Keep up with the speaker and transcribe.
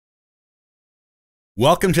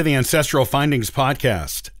Welcome to the Ancestral Findings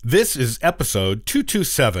Podcast. This is episode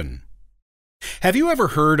 227. Have you ever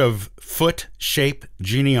heard of foot shape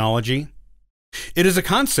genealogy? It is a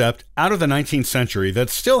concept out of the 19th century that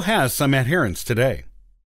still has some adherents today.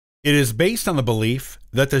 It is based on the belief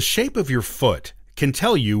that the shape of your foot can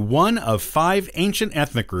tell you one of 5 ancient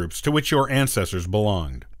ethnic groups to which your ancestors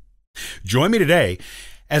belonged. Join me today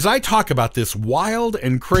as I talk about this wild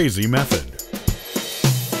and crazy method.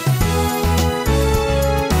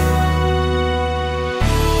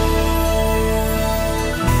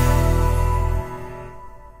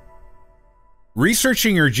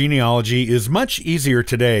 Researching your genealogy is much easier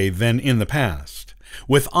today than in the past.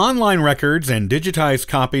 With online records and digitized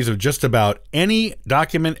copies of just about any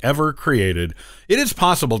document ever created, it is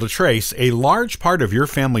possible to trace a large part of your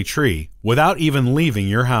family tree without even leaving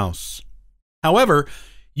your house. However,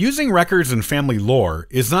 using records and family lore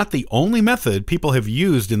is not the only method people have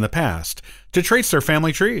used in the past to trace their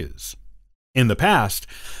family trees. In the past,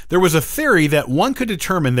 there was a theory that one could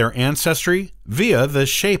determine their ancestry via the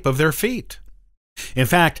shape of their feet. In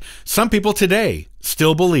fact, some people today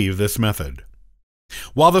still believe this method.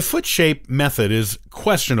 While the foot shape method is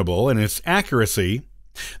questionable in its accuracy,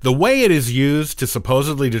 the way it is used to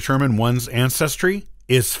supposedly determine one's ancestry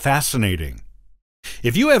is fascinating.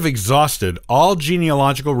 If you have exhausted all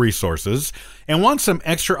genealogical resources and want some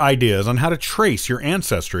extra ideas on how to trace your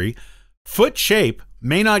ancestry, foot shape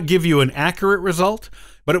may not give you an accurate result,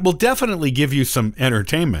 but it will definitely give you some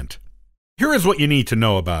entertainment. Here is what you need to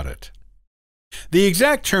know about it. The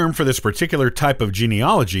exact term for this particular type of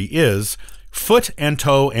genealogy is foot and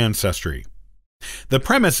toe ancestry. The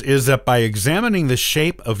premise is that by examining the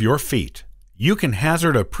shape of your feet, you can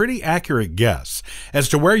hazard a pretty accurate guess as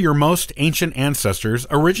to where your most ancient ancestors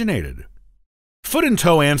originated. Foot and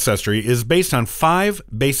toe ancestry is based on 5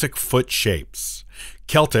 basic foot shapes: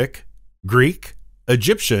 Celtic, Greek,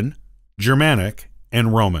 Egyptian, Germanic,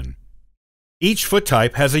 and Roman. Each foot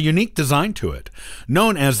type has a unique design to it,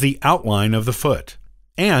 known as the outline of the foot,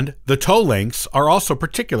 and the toe lengths are also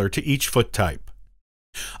particular to each foot type.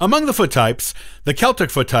 Among the foot types, the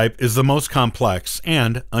Celtic foot type is the most complex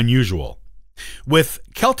and unusual. With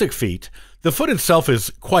Celtic feet, the foot itself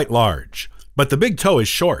is quite large, but the big toe is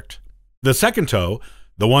short. The second toe,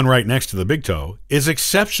 the one right next to the big toe, is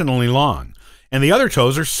exceptionally long, and the other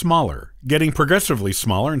toes are smaller, getting progressively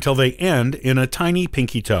smaller until they end in a tiny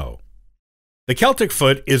pinky toe. The Celtic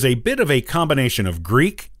foot is a bit of a combination of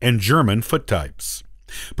Greek and German foot types,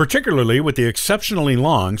 particularly with the exceptionally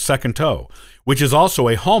long second toe, which is also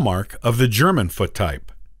a hallmark of the German foot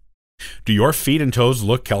type. Do your feet and toes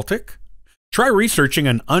look Celtic? Try researching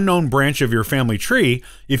an unknown branch of your family tree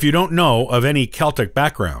if you don't know of any Celtic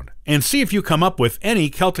background, and see if you come up with any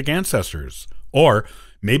Celtic ancestors. Or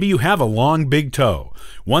maybe you have a long big toe,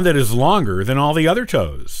 one that is longer than all the other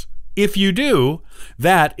toes. If you do,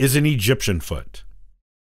 that is an Egyptian foot.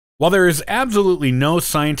 While there is absolutely no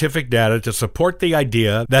scientific data to support the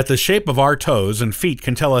idea that the shape of our toes and feet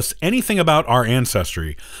can tell us anything about our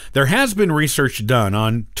ancestry, there has been research done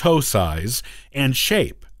on toe size and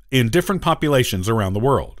shape in different populations around the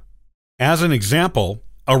world. As an example,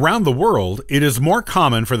 around the world, it is more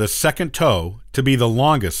common for the second toe to be the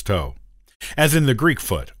longest toe, as in the Greek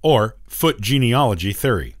foot, or foot genealogy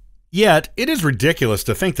theory. Yet, it is ridiculous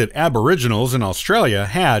to think that Aboriginals in Australia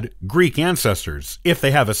had Greek ancestors if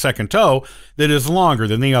they have a second toe that is longer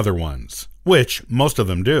than the other ones, which most of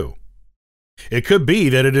them do. It could be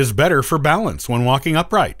that it is better for balance when walking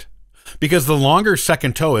upright. Because the longer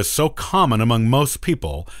second toe is so common among most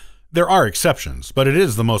people, there are exceptions, but it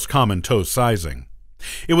is the most common toe sizing.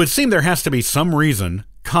 It would seem there has to be some reason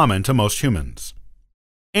common to most humans.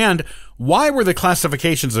 And why were the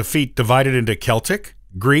classifications of feet divided into Celtic,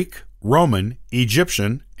 Greek, Roman,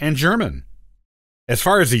 Egyptian, and German? As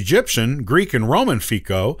far as Egyptian, Greek, and Roman feet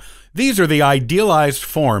go, these are the idealized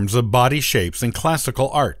forms of body shapes in classical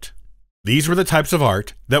art. These were the types of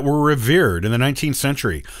art that were revered in the 19th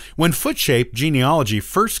century when foot shape genealogy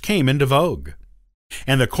first came into vogue.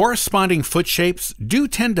 And the corresponding foot shapes do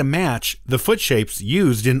tend to match the foot shapes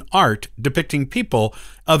used in art depicting people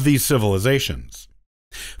of these civilizations.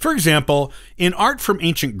 For example, in art from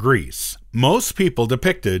ancient Greece, most people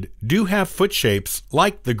depicted do have foot shapes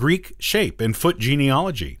like the Greek shape in foot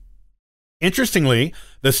genealogy. Interestingly,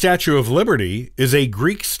 the Statue of Liberty is a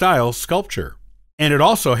Greek-style sculpture, and it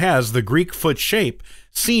also has the Greek foot shape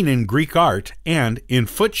seen in Greek art and in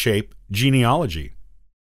foot shape genealogy.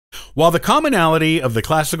 While the commonality of the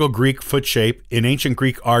classical Greek foot shape in ancient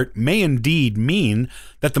Greek art may indeed mean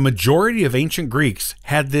that the majority of ancient Greeks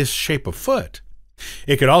had this shape of foot,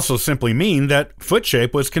 It could also simply mean that foot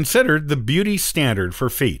shape was considered the beauty standard for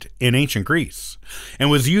feet in ancient Greece and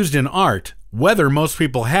was used in art whether most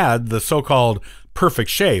people had the so-called perfect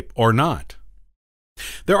shape or not.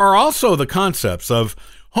 There are also the concepts of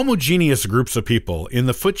homogeneous groups of people in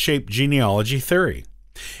the foot-shaped genealogy theory,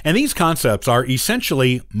 and these concepts are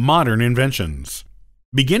essentially modern inventions.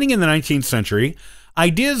 Beginning in the 19th century,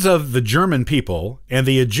 ideas of the German people and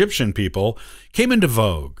the Egyptian people came into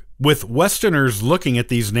vogue, with Westerners looking at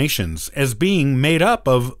these nations as being made up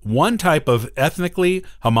of one type of ethnically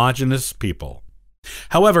homogeneous people.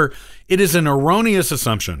 However, it is an erroneous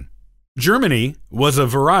assumption. Germany was a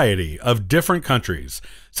variety of different countries,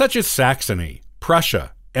 such as Saxony,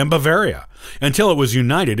 Prussia, and Bavaria, until it was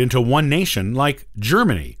united into one nation like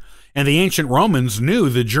Germany, and the ancient Romans knew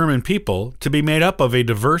the German people to be made up of a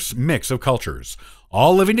diverse mix of cultures,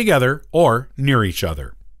 all living together or near each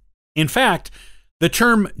other. In fact, the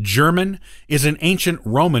term German is an ancient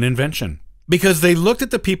Roman invention because they looked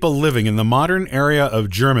at the people living in the modern area of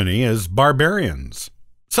Germany as barbarians.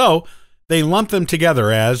 So, they lumped them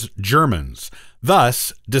together as Germans,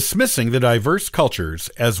 thus dismissing the diverse cultures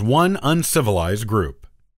as one uncivilized group.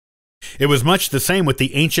 It was much the same with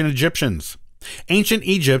the ancient Egyptians. Ancient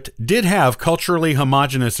Egypt did have culturally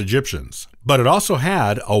homogeneous Egyptians, but it also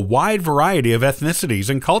had a wide variety of ethnicities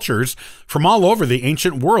and cultures from all over the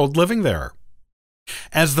ancient world living there.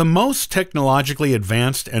 As the most technologically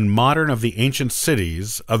advanced and modern of the ancient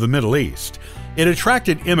cities of the Middle East, it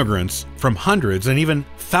attracted immigrants from hundreds and even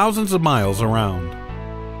thousands of miles around.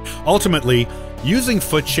 Ultimately, using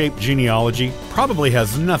foot-shaped genealogy probably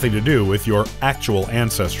has nothing to do with your actual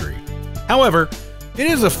ancestry. However, it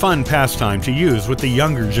is a fun pastime to use with the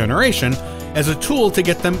younger generation as a tool to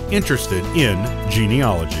get them interested in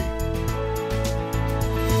genealogy.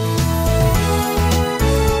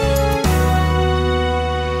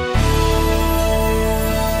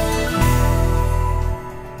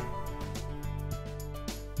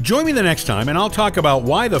 Join me the next time and I'll talk about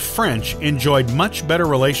why the French enjoyed much better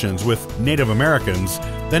relations with Native Americans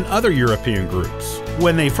than other European groups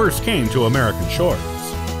when they first came to American shores.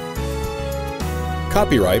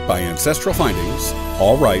 Copyright by Ancestral Findings,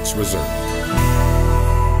 all rights reserved.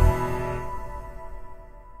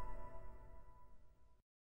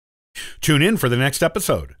 Tune in for the next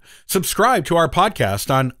episode. Subscribe to our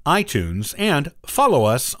podcast on iTunes and follow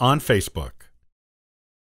us on Facebook.